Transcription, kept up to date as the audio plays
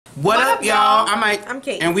What up, y'all? I'm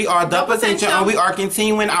Kate. And we are The Potential, and we are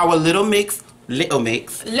continuing our Little Mix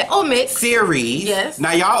series. Yes.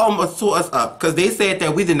 Now, y'all almost tore us up because they said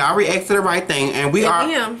that we did not react to the right thing, and we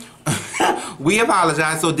are. We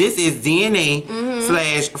apologize. So, this is DNA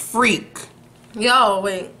 / freak. Yo,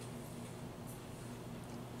 wait.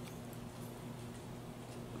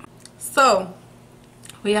 So,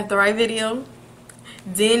 we have the right video.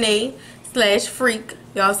 DNA / freak.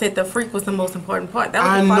 Y'all said the freak was the most important part. That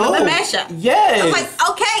was the part of the mashup. Yes. I was like,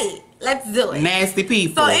 okay, let's do it. Nasty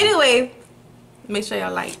people. So anyway, make sure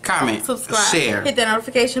y'all like, comment, subscribe, share, hit that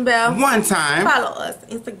notification bell. One time. Follow us.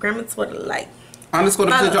 Instagram and Twitter, like. _the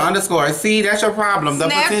potential _ See, that's your problem. The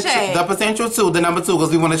potential 2, the number 2,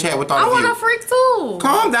 because we want to chat with all of you. I want a freak too.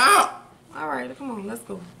 Calm down. All right, come on, let's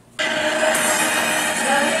go.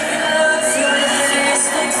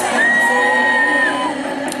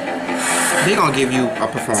 They gonna give you a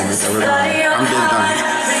performance. I'm just done.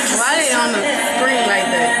 Why they on the screen like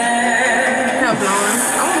that? Hair blowing.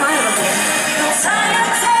 I want my hair to blow.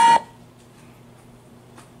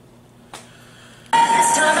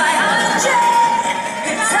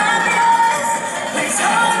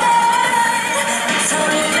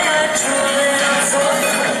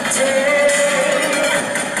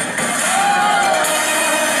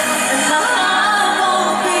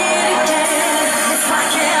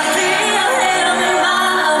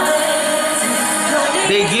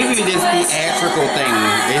 They give you this theatrical thing.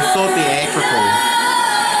 It's so theatrical.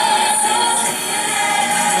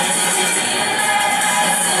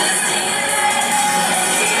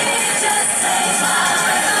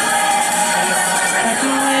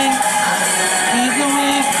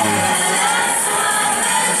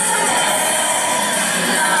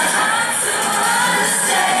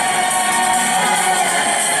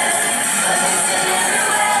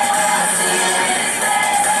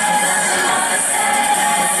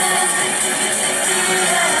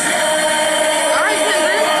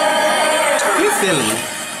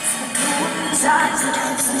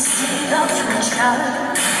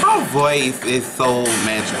 Her voice is so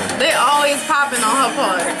magical. They always popping on her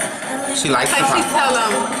part. She likes to pop. She tell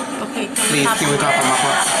them, okay, please, can we talk on my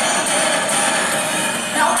part?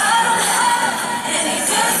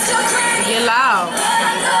 Get loud.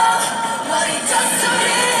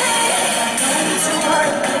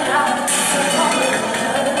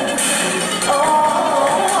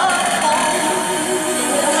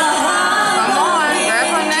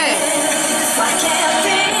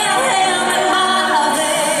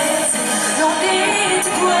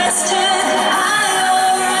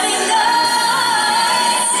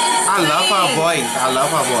 I love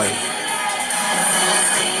her voice.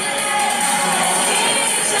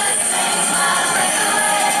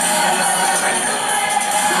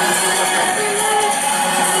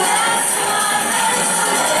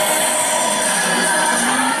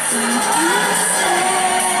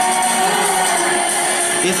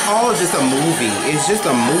 It's all just a movie. It's just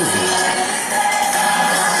a movie.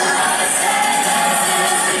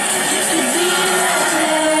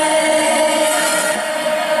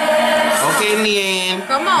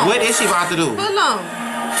 Come on. What is she about to do? Pull on.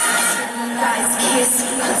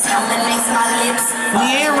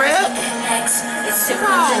 Leanne rap? Come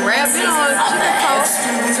on, rap. You know, she can talk.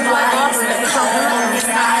 Like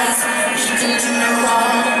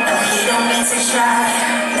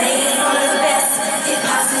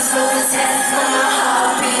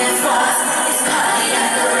Aubrey, it's so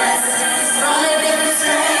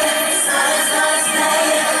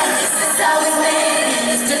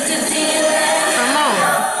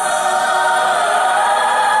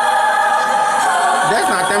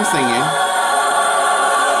singing.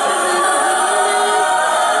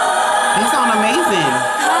 They sound amazing.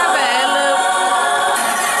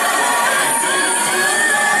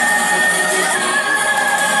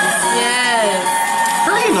 Yes.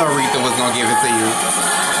 Girl, you know Aretha was gonna give it to you.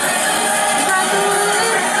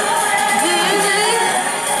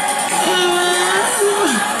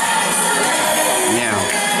 Yeah.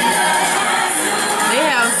 They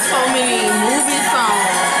have so many movie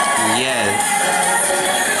songs. Yes.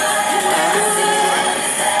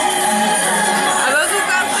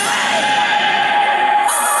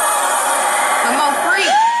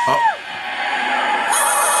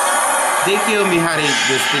 They kill me how the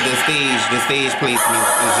stage placement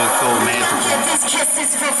is just so magical.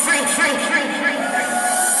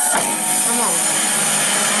 Come on.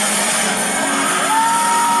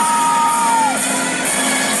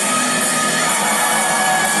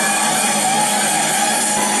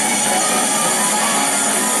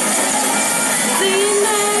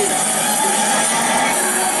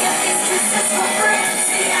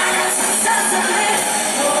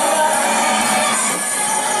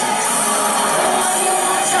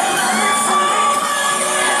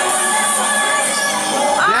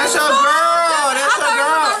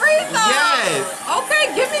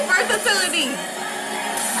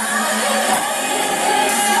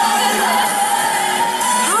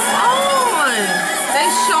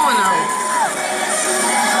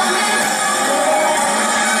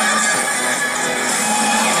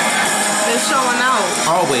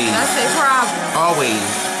 That's their problem. Always.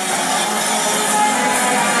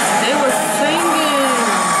 They was singing.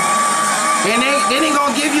 And they ain't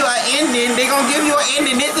gonna give you an ending. They gonna give you an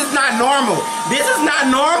ending. This is not normal. This is not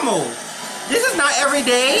normal. This is not every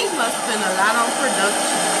day. They must spend a lot on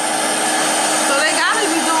production. So they gotta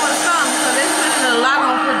be doing something. So they spending a lot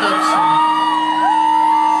on production.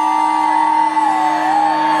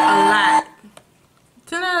 A lot.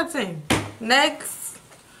 10 out of 10. Next.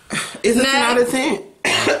 It's a 10 out of 10.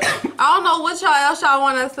 I don't know what else y'all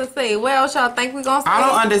want us to say. What else y'all think we gonna say? I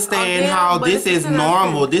don't understand how this is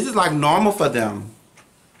normal. This is like normal for them.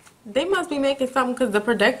 They must be making something because the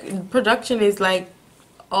production is like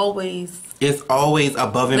always. It's always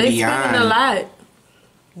above and beyond. They spending a lot.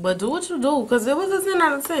 But do what you do, because it was a 10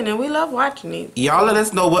 out of 10, and we love watching it. Y'all let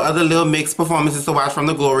us know what other Little Mix performances to watch from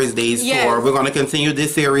the Glories Days tour. We're going to continue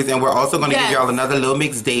this series, and we're also going to give y'all another Little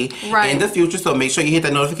Mix day in the future. So make sure you hit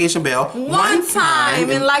that notification bell one time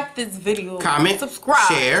and like this video. Comment, subscribe,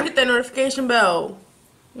 share. hit that notification bell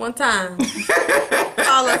one time.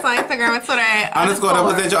 Follow us on Instagram and Twitter at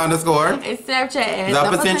 _the_potential_ and Snapchat at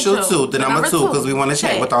the potential 2, the number 2, because we want to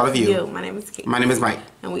chat with all of you. My name is Kate. My name is Mike.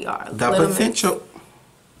 And we are the potential.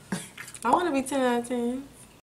 I want to be 10 out of 10.